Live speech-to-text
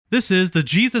This is the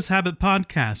Jesus Habit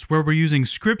Podcast, where we're using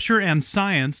scripture and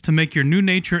science to make your new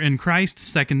nature in Christ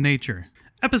second nature.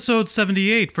 Episode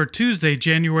 78 for Tuesday,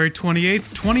 January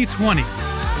 28th, 2020.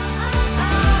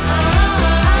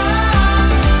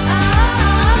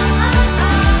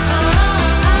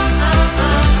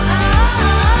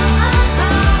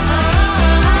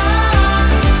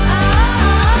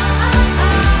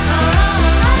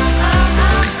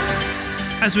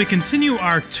 As we continue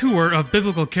our tour of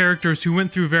biblical characters who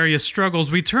went through various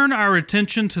struggles, we turn our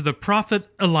attention to the prophet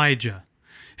Elijah.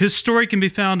 His story can be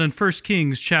found in 1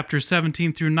 Kings chapters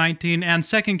 17 through 19 and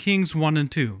 2 Kings 1 and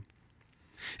 2.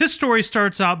 His story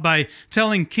starts out by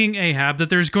telling King Ahab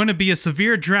that there's going to be a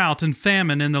severe drought and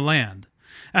famine in the land.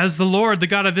 As the Lord, the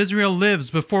God of Israel, lives,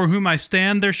 before whom I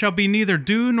stand, there shall be neither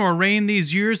dew nor rain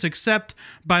these years except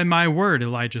by my word,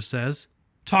 Elijah says.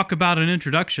 Talk about an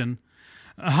introduction.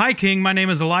 Hi, King. My name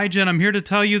is Elijah, and I'm here to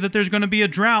tell you that there's going to be a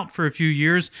drought for a few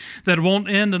years that won't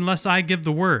end unless I give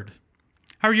the word.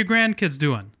 How are your grandkids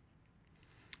doing?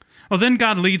 Well, then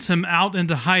God leads him out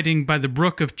into hiding by the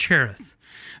brook of Cherith.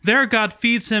 There, God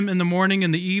feeds him in the morning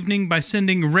and the evening by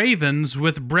sending ravens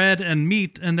with bread and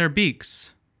meat in their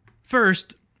beaks.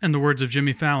 First, in the words of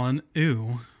Jimmy Fallon,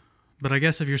 ew, but I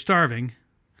guess if you're starving.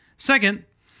 Second,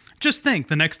 just think,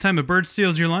 the next time a bird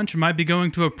steals your lunch, you might be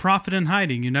going to a prophet in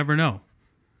hiding. You never know.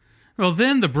 Well,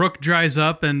 then the brook dries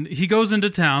up, and he goes into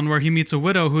town where he meets a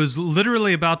widow who is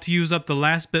literally about to use up the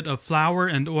last bit of flour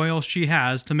and oil she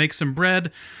has to make some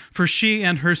bread for she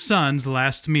and her son's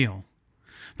last meal.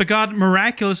 But God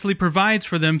miraculously provides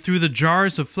for them through the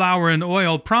jars of flour and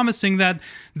oil, promising that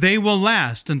they will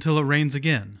last until it rains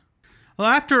again. Well,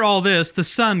 after all this, the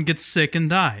son gets sick and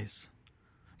dies.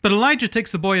 But Elijah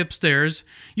takes the boy upstairs,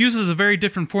 uses a very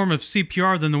different form of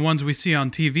CPR than the ones we see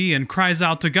on TV, and cries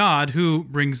out to God, who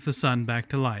brings the son back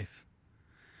to life.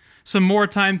 Some more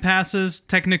time passes,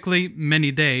 technically many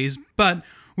days, but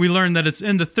we learn that it's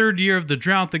in the third year of the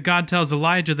drought that God tells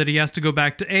Elijah that he has to go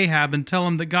back to Ahab and tell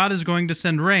him that God is going to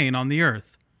send rain on the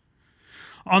earth.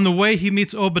 On the way, he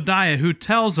meets Obadiah, who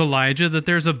tells Elijah that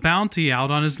there's a bounty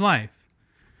out on his life.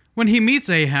 When he meets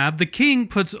Ahab, the king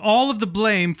puts all of the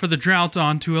blame for the drought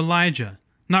onto Elijah,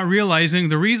 not realizing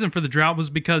the reason for the drought was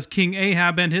because King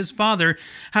Ahab and his father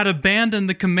had abandoned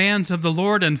the commands of the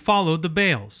Lord and followed the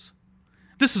Baals.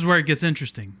 This is where it gets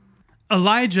interesting.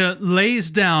 Elijah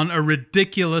lays down a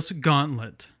ridiculous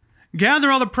gauntlet. Gather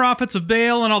all the prophets of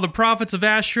Baal and all the prophets of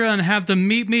Asherah and have them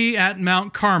meet me at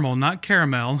Mount Carmel, not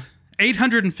Caramel,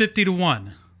 850 to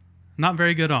 1. Not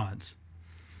very good odds.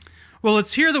 Well,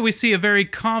 it's here that we see a very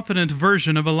confident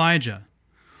version of Elijah.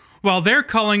 While they're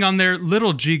calling on their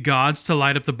little g gods to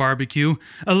light up the barbecue,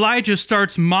 Elijah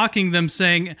starts mocking them,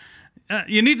 saying,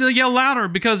 you need to yell louder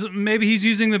because maybe he's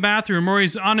using the bathroom, or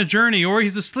he's on a journey, or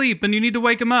he's asleep, and you need to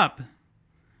wake him up.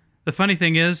 The funny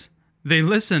thing is, they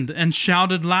listened and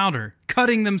shouted louder,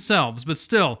 cutting themselves, but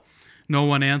still, no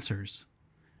one answers.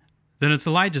 Then it's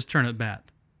Elijah's turn at bat.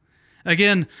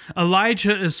 Again,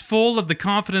 Elijah is full of the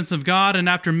confidence of God, and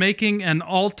after making an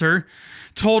altar,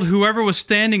 told whoever was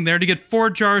standing there to get 4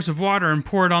 jars of water and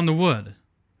pour it on the wood,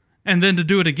 and then to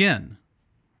do it again.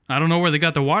 I don't know where they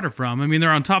got the water from. I mean, they're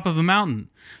on top of a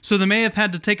mountain, so they may have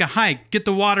had to take a hike, get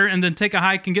the water, and then take a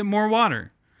hike and get more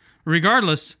water.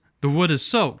 Regardless, the wood is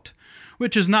soaked,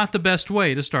 which is not the best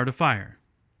way to start a fire.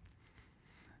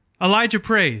 Elijah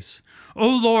prays, O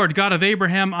Lord, God of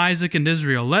Abraham, Isaac, and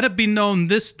Israel, let it be known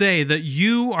this day that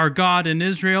you are God in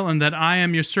Israel, and that I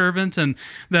am your servant, and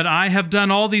that I have done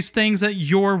all these things at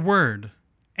your word.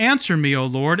 Answer me, O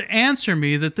Lord, answer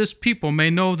me, that this people may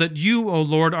know that you, O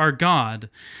Lord, are God,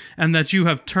 and that you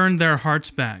have turned their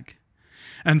hearts back.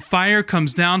 And fire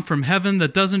comes down from heaven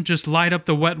that doesn't just light up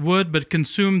the wet wood, but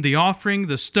consume the offering,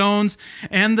 the stones,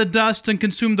 and the dust, and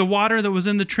consume the water that was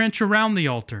in the trench around the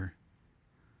altar.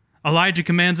 Elijah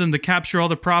commands them to capture all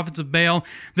the prophets of Baal,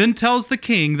 then tells the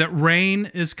king that rain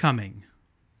is coming.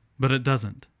 But it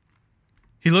doesn't.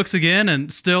 He looks again,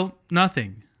 and still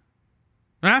nothing.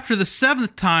 After the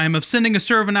 7th time of sending a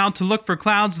servant out to look for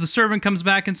clouds, the servant comes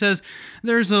back and says,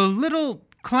 there's a little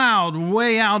cloud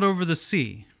way out over the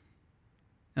sea.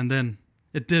 And then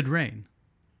it did rain.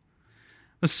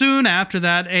 Soon after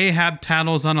that, Ahab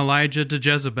tattles on Elijah to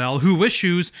Jezebel, who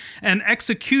issues an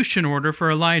execution order for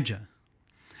Elijah.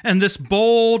 And this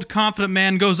bold, confident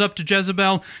man goes up to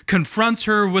Jezebel, confronts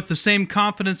her with the same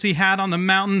confidence he had on the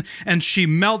mountain, and she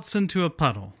melts into a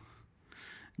puddle.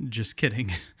 Just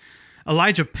kidding.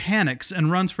 Elijah panics and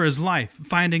runs for his life,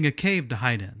 finding a cave to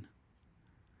hide in.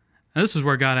 And this is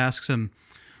where God asks him,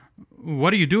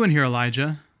 what are you doing here,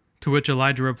 Elijah? To which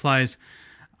Elijah replies,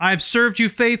 I've served you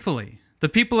faithfully. The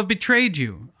people have betrayed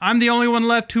you. I'm the only one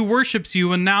left who worships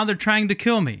you, and now they're trying to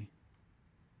kill me."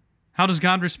 How does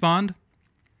God respond?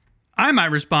 I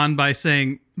might respond by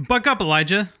saying, "Buck up,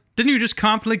 Elijah. Didn't you just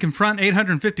confidently confront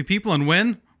 850 people and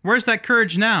win? Where's that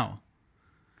courage now?"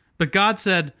 But God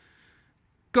said,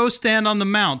 "Go stand on the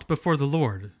mount before the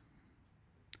Lord."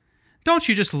 Don't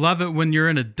you just love it when you're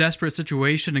in a desperate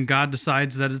situation and God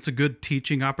decides that it's a good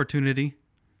teaching opportunity?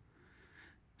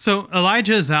 So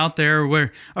Elijah is out there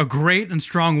where a great and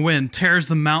strong wind tears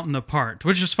the mountain apart,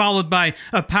 which is followed by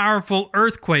a powerful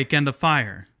earthquake and a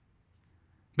fire.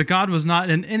 But God was not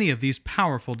in any of these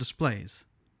powerful displays.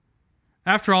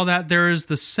 After all that, there is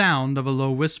the sound of a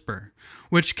low whisper,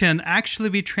 which can actually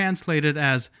be translated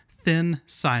as thin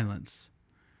silence.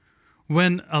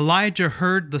 When Elijah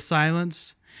heard the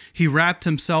silence, he wrapped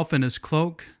himself in his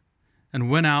cloak and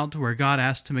went out where God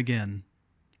asked him again,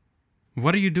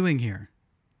 "What are you doing here?"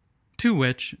 To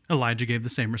which Elijah gave the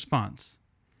same response.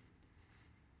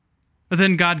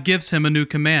 Then God gives him a new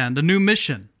command, a new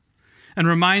mission, and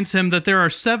reminds him that there are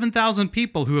 7,000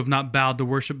 people who have not bowed to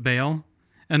worship Baal.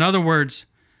 In other words,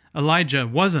 Elijah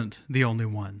wasn't the only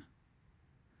one.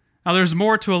 Now there's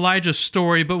more to Elijah's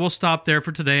story, but we'll stop there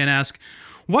for today and ask,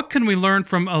 what can we learn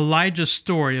from Elijah's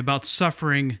story about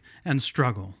suffering and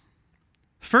struggle?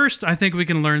 First, I think we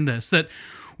can learn this, that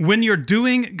when you're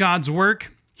doing God's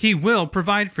work, He will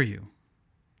provide for you.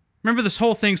 Remember, this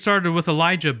whole thing started with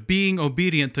Elijah being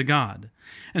obedient to God.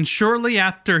 And shortly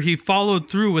after he followed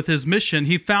through with his mission,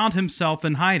 he found himself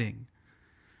in hiding.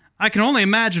 I can only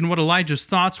imagine what Elijah's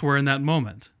thoughts were in that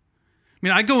moment. I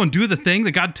mean, I go and do the thing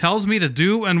that God tells me to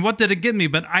do, and what did it get me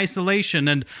but isolation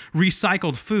and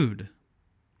recycled food?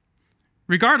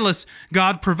 Regardless,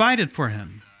 God provided for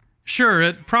him. Sure,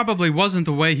 it probably wasn't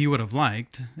the way he would have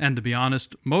liked, and to be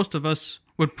honest, most of us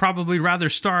would probably rather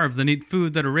starve than eat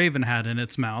food that a raven had in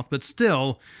its mouth, but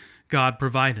still, God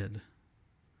provided.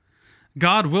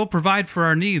 God will provide for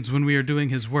our needs when we are doing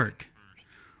His work.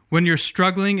 When you're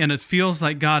struggling and it feels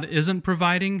like God isn't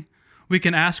providing, we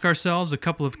can ask ourselves a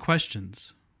couple of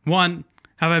questions. One,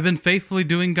 have I been faithfully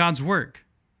doing God's work?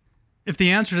 If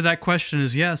the answer to that question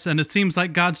is yes, and it seems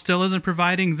like God still isn't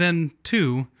providing, then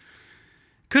two,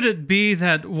 could it be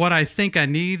that what I think I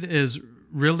need is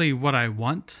really what I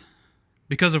want?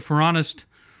 Because if we're honest,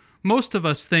 most of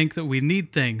us think that we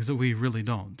need things that we really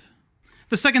don't.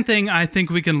 The second thing I think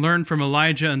we can learn from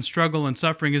Elijah and struggle and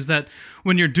suffering is that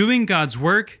when you're doing God's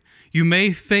work, you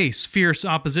may face fierce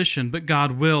opposition, but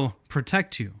God will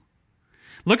protect you.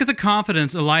 Look at the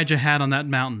confidence Elijah had on that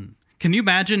mountain. Can you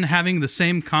imagine having the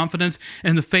same confidence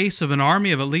in the face of an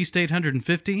army of at least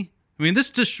 850? I mean, this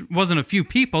just wasn't a few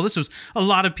people. This was a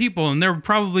lot of people, and there were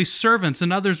probably servants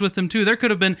and others with them too. There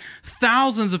could have been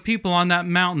thousands of people on that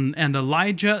mountain, and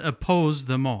Elijah opposed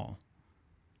them all.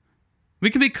 We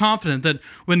can be confident that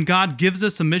when God gives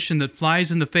us a mission that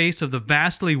flies in the face of the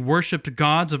vastly worshipped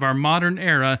gods of our modern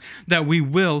era, that we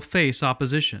will face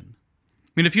opposition.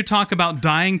 I mean, if you talk about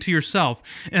dying to yourself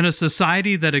in a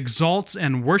society that exalts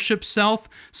and worships self,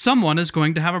 someone is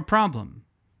going to have a problem.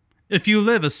 If you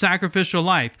live a sacrificial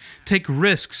life, take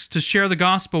risks to share the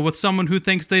gospel with someone who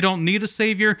thinks they don't need a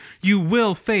savior, you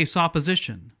will face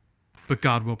opposition. But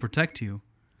God will protect you.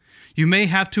 You may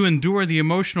have to endure the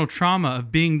emotional trauma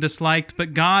of being disliked,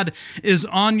 but God is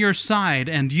on your side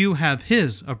and you have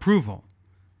His approval.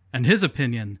 And His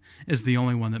opinion is the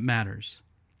only one that matters.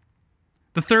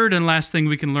 The third and last thing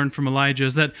we can learn from Elijah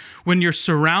is that when you're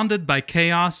surrounded by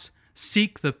chaos,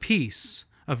 seek the peace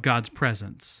of God's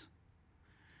presence.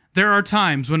 There are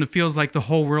times when it feels like the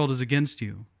whole world is against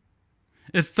you.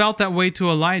 It felt that way to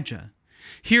Elijah.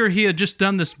 Here he had just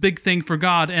done this big thing for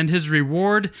God, and his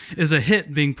reward is a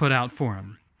hit being put out for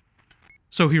him.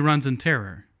 So he runs in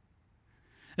terror.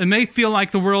 It may feel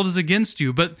like the world is against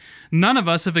you, but none of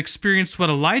us have experienced what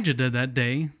Elijah did that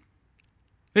day.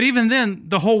 But even then,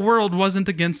 the whole world wasn't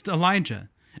against Elijah.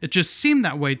 It just seemed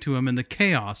that way to him in the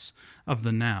chaos of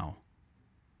the now.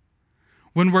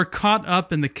 When we're caught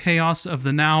up in the chaos of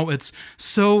the now, it's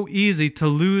so easy to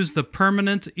lose the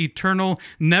permanent, eternal,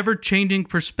 never-changing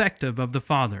perspective of the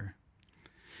Father.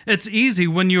 It's easy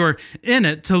when you're in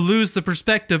it to lose the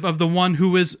perspective of the one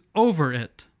who is over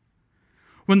it.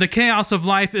 When the chaos of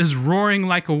life is roaring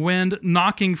like a wind,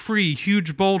 knocking free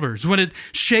huge boulders, when it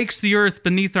shakes the earth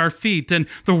beneath our feet and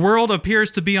the world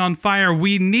appears to be on fire,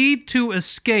 we need to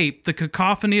escape the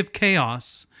cacophony of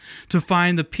chaos to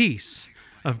find the peace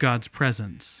of God's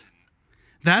presence.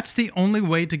 That's the only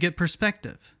way to get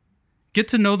perspective. Get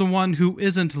to know the one who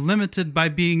isn't limited by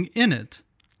being in it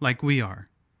like we are.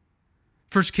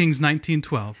 1 Kings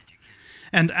 19:12.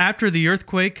 And after the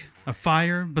earthquake, a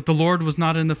fire, but the Lord was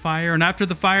not in the fire. And after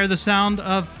the fire, the sound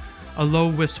of a a low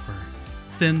whisper,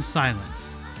 thin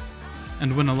silence.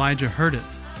 And when Elijah heard it,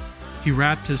 he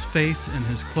wrapped his face in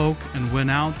his cloak and went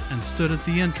out and stood at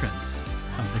the entrance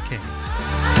of the cave.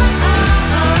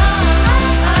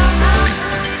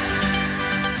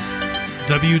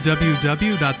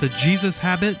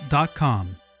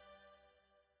 www.thejesushabit.com